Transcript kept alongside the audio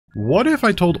What if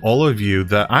I told all of you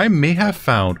that I may have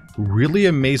found really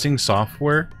amazing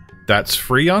software that's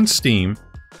free on Steam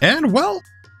and, well,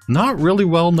 not really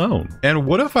well known? And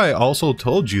what if I also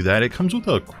told you that it comes with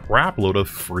a crap load of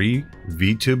free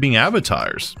VTubing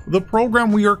avatars? The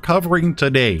program we are covering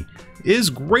today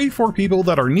is great for people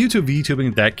that are new to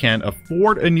VTubing that can't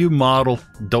afford a new model,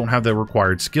 don't have the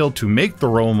required skill to make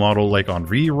their own model like on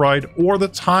VRide, or the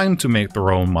time to make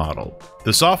their own model.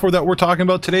 The software that we're talking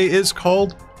about today is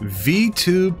called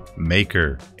Vtuber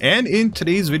Maker. And in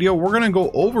today's video, we're going to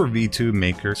go over Vtuber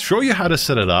Maker, show you how to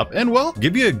set it up, and well,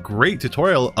 give you a great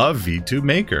tutorial of Vtuber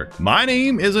Maker. My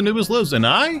name is Anubis Lives, and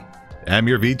I am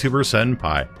your VTuber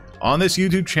Senpai. On this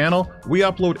YouTube channel, we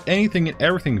upload anything and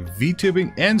everything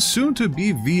VTubing and soon to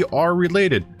be VR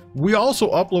related. We also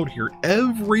upload here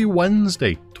every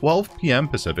Wednesday, 12 p.m.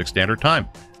 Pacific Standard Time.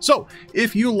 So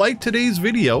if you like today's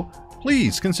video,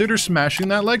 please consider smashing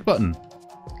that like button.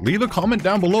 Leave a comment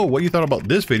down below what you thought about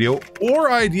this video or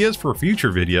ideas for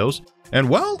future videos. And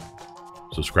well,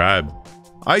 subscribe.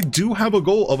 I do have a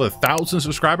goal of 1,000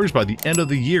 subscribers by the end of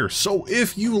the year. So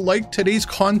if you like today's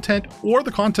content or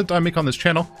the content I make on this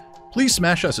channel, please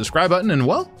smash that subscribe button and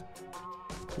well,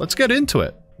 let's get into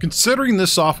it. Considering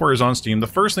this software is on Steam, the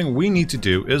first thing we need to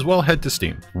do is, well, head to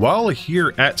Steam. While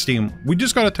here at Steam, we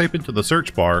just got to type into the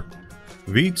search bar,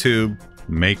 Vtuber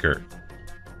Maker.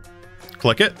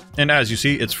 Click it, and as you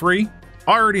see, it's free.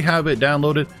 I already have it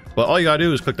downloaded, but all you gotta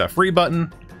do is click that free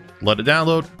button, let it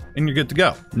download, and you're good to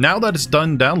go. Now that it's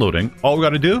done downloading, all we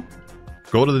gotta do,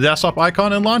 go to the desktop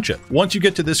icon and launch it. Once you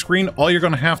get to this screen, all you're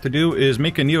gonna have to do is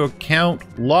make a new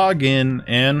account, log in,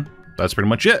 and that's pretty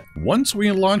much it. Once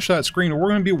we launch that screen, we're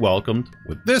gonna be welcomed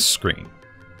with this screen.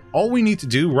 All we need to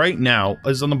do right now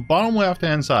is on the bottom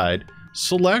left-hand side,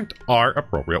 select our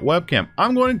appropriate webcam.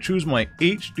 I'm going to choose my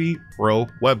HD Pro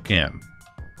webcam.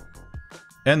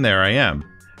 And there I am.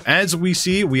 As we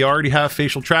see, we already have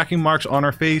facial tracking marks on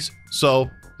our face,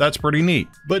 so that's pretty neat.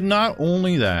 But not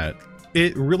only that,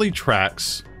 it really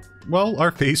tracks, well,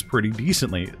 our face pretty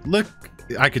decently. Look,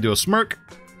 I could do a smirk,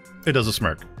 it does a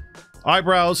smirk.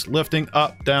 Eyebrows lifting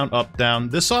up, down.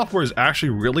 This software is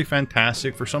actually really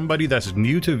fantastic for somebody that's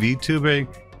new to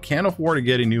VTubing, can't afford to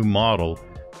get a new model,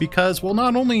 because, well,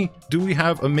 not only do we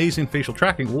have amazing facial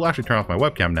tracking, we'll actually turn off my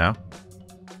webcam now,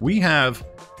 we have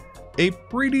a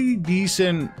pretty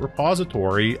decent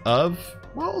repository of,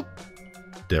 well,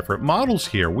 different models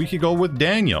here. We could go with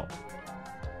Daniel.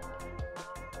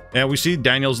 And we see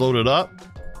Daniel's loaded up.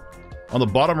 On the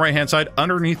bottom right hand side,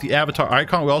 underneath the avatar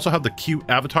icon, we also have the cute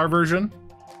avatar version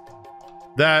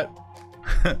that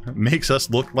makes us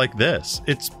look like this.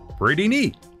 It's pretty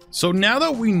neat. So now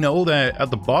that we know that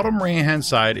at the bottom right hand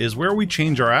side is where we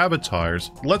change our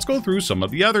avatars, let's go through some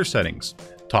of the other settings.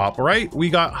 Top right, we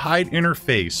got hide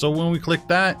interface. So when we click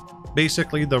that,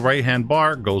 basically the right hand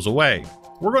bar goes away.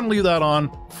 We're going to leave that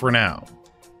on for now.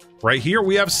 Right here,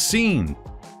 we have scene.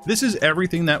 This is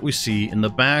everything that we see in the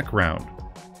background.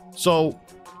 So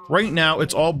right now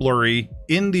it's all blurry.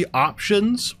 In the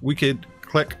options, we could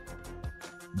click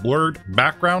blurred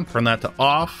background, turn that to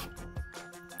off,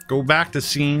 go back to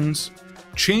scenes,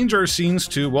 change our scenes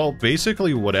to, well,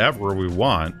 basically whatever we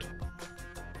want.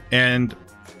 And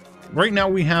right now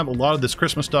we have a lot of this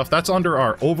Christmas stuff that's under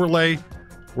our overlay.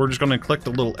 We're just going to click the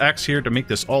little X here to make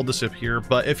this all disappear.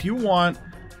 But if you want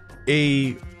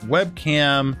a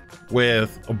webcam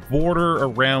with a border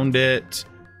around it,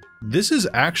 this is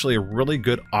actually a really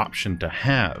good option to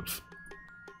have.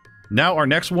 Now our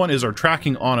next one is our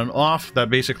tracking on and off. That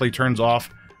basically turns off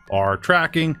our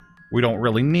tracking. We don't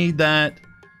really need that.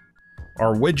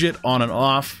 Our widget on and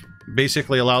off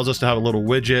basically allows us to have a little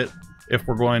widget if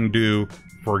we're going to do,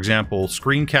 for example,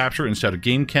 screen capture instead of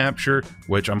game capture,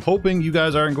 which I'm hoping you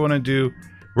guys aren't going to do.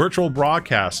 Virtual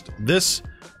broadcast. This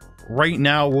right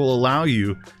now will allow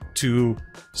you to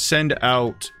send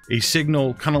out a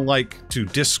signal kind of like to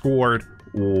Discord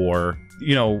or,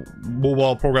 you know,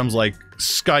 mobile programs like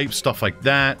Skype, stuff like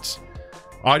that.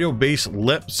 Audio-based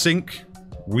lip sync.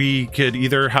 We could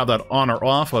either have that on or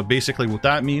off, but basically what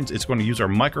that means, it's going to use our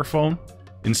microphone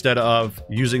instead of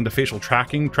using the facial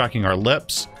tracking our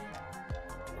lips.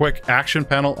 Quick action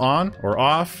panel on or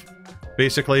off.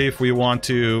 Basically, if we want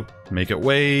to make it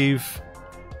wave,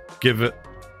 give it,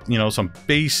 you know, some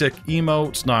basic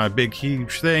emotes, not a big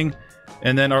huge thing.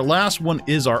 And then our last one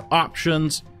is our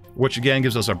options, which again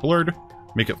gives us a blurred,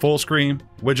 make it full screen,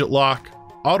 widget lock,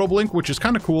 auto blink, which is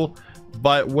kind of cool.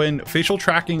 But when facial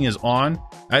tracking is on,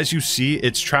 as you see,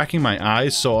 it's tracking my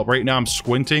eyes. So right now I'm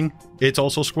squinting. It's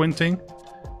also squinting.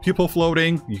 Pupil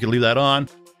floating, you can leave that on.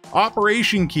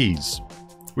 Operation keys.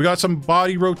 We got some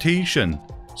body rotation.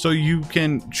 So you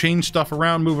can change stuff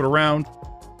around, move it around.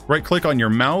 right click on your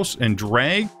mouse and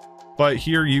drag, but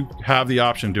here you have the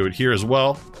option to do it here as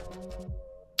well.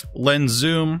 Lens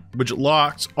zoom, widget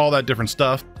locks, all that different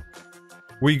stuff.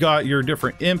 We got your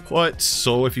different inputs,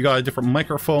 so if you got a different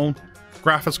microphone,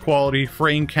 graphics quality,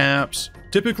 frame caps.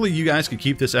 Typically you guys can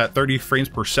keep this at 30 frames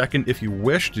per second if you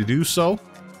wish to do so,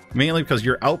 mainly because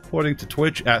you're outputting to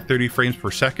Twitch at 30 frames per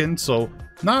second, so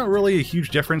not really a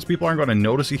huge difference. People aren't going to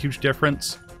notice a huge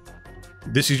difference.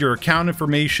 This is your account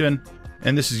information,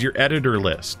 and this is your editor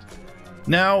list.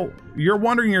 Now, you're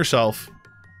wondering yourself,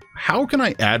 how can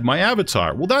I add my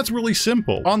avatar? Well, that's really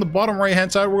simple. On the bottom right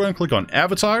hand side, we're going to click on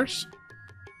Avatars,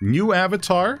 New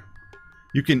Avatar.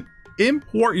 You can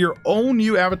import your own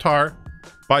new avatar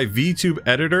by VTube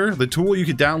Editor, the tool you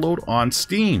can download on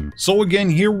Steam. So again,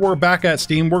 here we're back at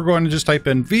Steam. We're going to just type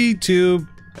in VTube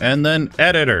and then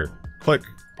Editor. Click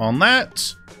on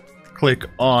that, click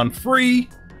on free,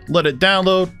 let it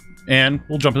download, and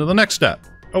we'll jump into the next step.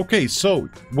 Okay, so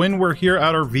when we're here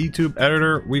at our VTube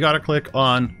editor, we got to click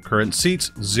on current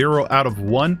seats, 0 out of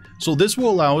 1. So this will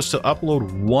allow us to upload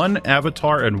one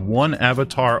avatar and one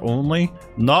avatar only,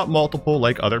 not multiple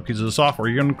like other pieces of software.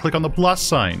 You're going to click on the plus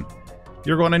sign.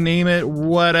 You're going to name it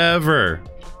whatever.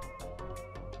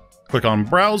 Click on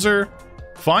browser,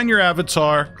 find your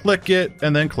avatar, click it,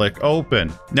 and then click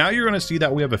open. Now you're going to see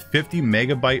that we have a 50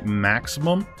 megabyte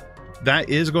maximum. That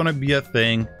is going to be a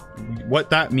thing. What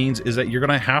that means is that you're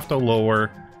going to have to lower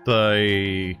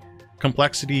the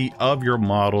complexity of your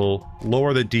model,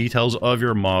 lower the details of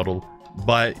your model,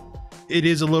 but it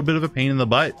is a little bit of a pain in the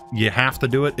butt. You have to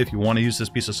do it if you want to use this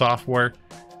piece of software.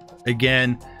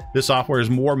 Again, this software is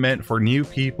more meant for new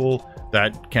people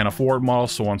that can't afford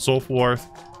models, so on and so forth.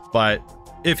 But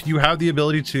if you have the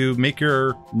ability to make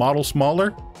your model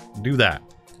smaller, do that.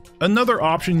 Another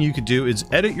option you could do is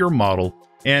edit your model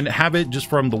and have it just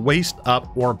from the waist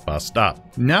up or bust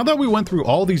up. Now that we went through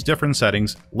all these different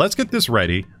settings, let's get this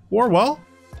ready for, well,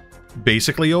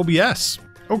 basically OBS.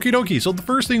 Okie dokie, so the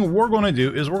first thing we're going to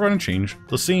do is we're going to change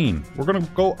the scene. We're going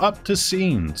to go up to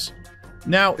scenes.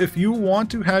 Now, if you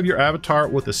want to have your avatar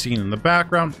with a scene in the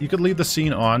background, you could leave the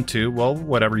scene on to, well,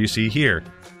 whatever you see here.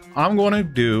 I'm going to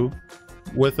do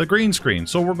with a green screen.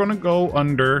 So we're going to go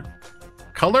under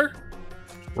color.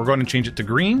 We're going to change it to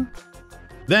green.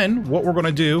 Then what we're going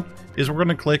to do is we're going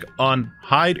to click on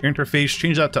hide interface,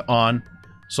 change that to on.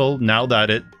 So now that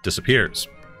it disappears.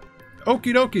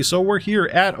 Okie dokie, so we're here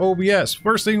at OBS.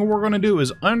 First thing we're going to do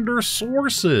is under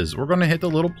sources, we're going to hit the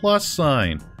little plus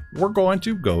sign. We're going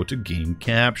to go to game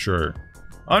capture.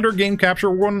 Under game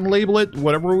capture, we're going to label it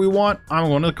whatever we want. I'm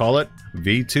going to call it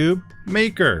Vtube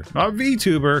Maker, not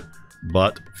VTuber,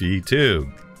 but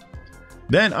VTube.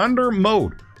 Then under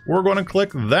mode, we're going to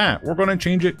click that. We're going to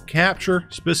change it capture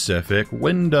specific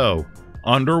window.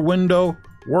 Under window,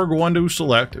 we're going to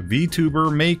select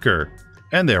Vtuber Maker.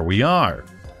 And there we are.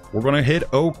 We're going to hit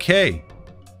OK.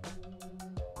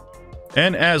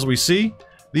 And as we see,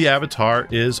 the avatar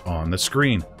is on the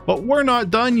screen. But we're not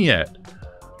done yet.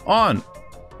 On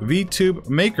VTube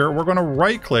Maker, we're going to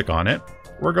right click on it.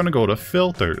 We're going to go to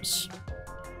filters.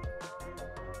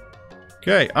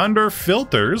 Okay, under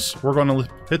filters, we're going to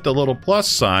hit the little plus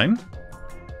sign.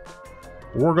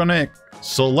 We're going to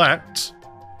select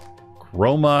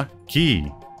chroma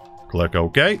key. Click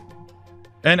OK.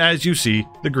 And as you see,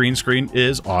 the green screen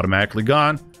is automatically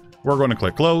gone. We're going to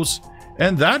click close.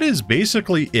 And that is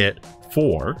basically it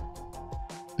for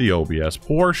the OBS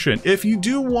portion. If you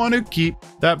do want to keep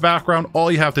that background,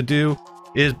 all you have to do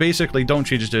is basically don't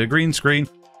change it to a green screen,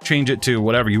 change it to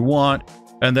whatever you want,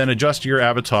 and then adjust your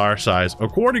avatar size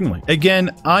accordingly. Again,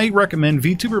 I recommend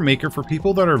Vtuber Maker for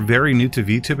people that are very new to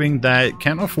VTubing that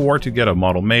can't afford to get a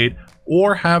model made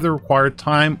or have the required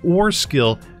time or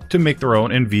skill to make their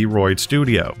own in VRoid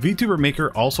Studio. Vtuber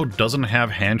Maker also doesn't have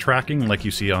hand tracking like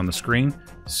you see on the screen,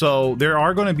 so there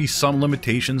are going to be some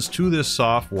limitations to this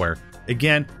software.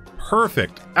 Again,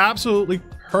 perfect, absolutely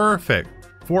perfect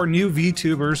for new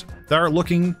VTubers that are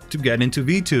looking to get into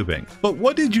VTubing. But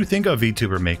what did you think of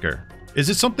Vtuber Maker? Is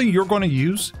it something you're going to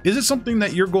use? Is it something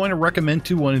that you're going to recommend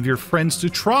to one of your friends to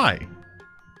try?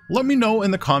 Let me know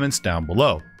in the comments down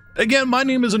below. Again, my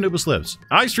name is Anubis Lives.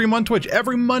 I stream on Twitch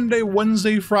every Monday,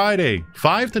 Wednesday, Friday,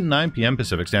 5 to 9 p.m.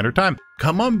 Pacific Standard Time.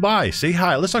 Come on by, say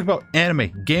hi, let's talk about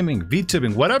anime, gaming,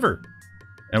 VTubing, whatever.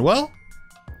 And well,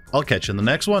 I'll catch you in the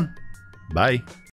next one. Bye.